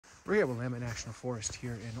We're here at Willamette National Forest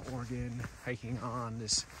here in Oregon, hiking on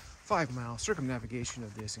this 5-mile circumnavigation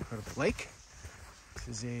of this incredible lake. This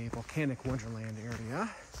is a volcanic wonderland area.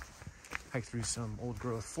 Hike through some old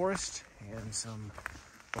growth forest and some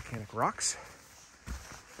volcanic rocks.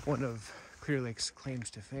 One of Clear Lake's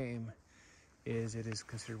claims to fame is it is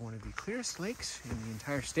considered one of the clearest lakes in the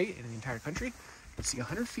entire state and in the entire country. You can see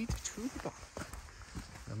 100 feet to the bottom.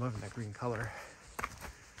 I'm loving that green color.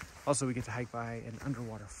 Also, we get to hike by an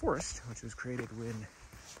underwater forest, which was created when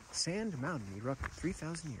Sand Mountain erupted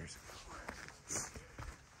 3,000 years ago.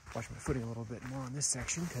 Watch my footing a little bit more on this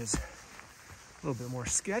section because a little bit more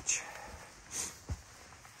sketch.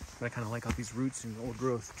 But I kind of like all these roots and old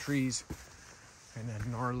growth trees and that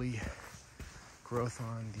gnarly growth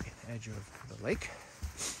on the edge of the lake.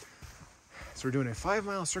 So we're doing a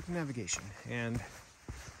 5-mile circumnavigation, and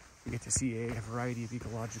we get to see a variety of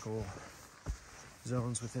ecological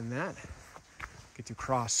zones within that. Get to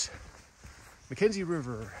cross McKenzie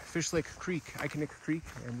River, Fish Lake Creek, Ikenick Creek,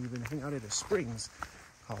 and even hang out at a springs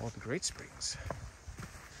called the Great Springs.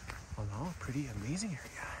 All in all, pretty amazing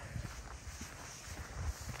area.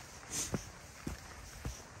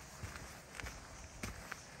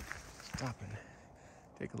 Stop and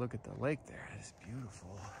take a look at the lake there. It's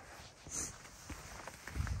beautiful.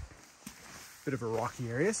 Bit of a rocky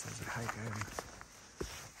area, so as I hike, I'm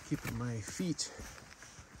keeping my feet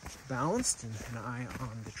balanced and an eye on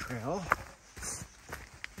the trail.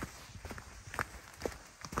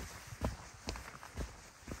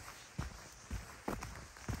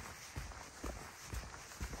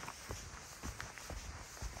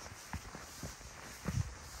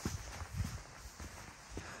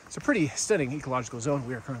 It's a pretty stunning ecological zone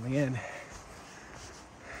we are currently in.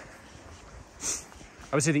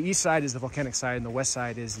 I would say the east side is the volcanic side and the west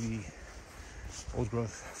side is the old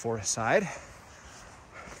growth forest side.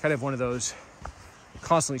 Kind of one of those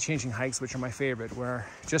constantly changing hikes, which are my favorite, where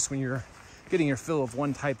just when you're getting your fill of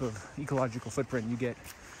one type of ecological footprint, you get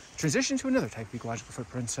transition to another type of ecological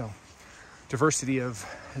footprint. So diversity of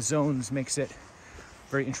zones makes it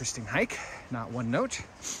a very interesting hike, not one note.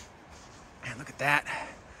 And look at that.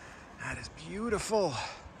 That is beautiful.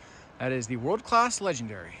 That is the world-class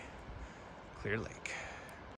legendary Clear Lake.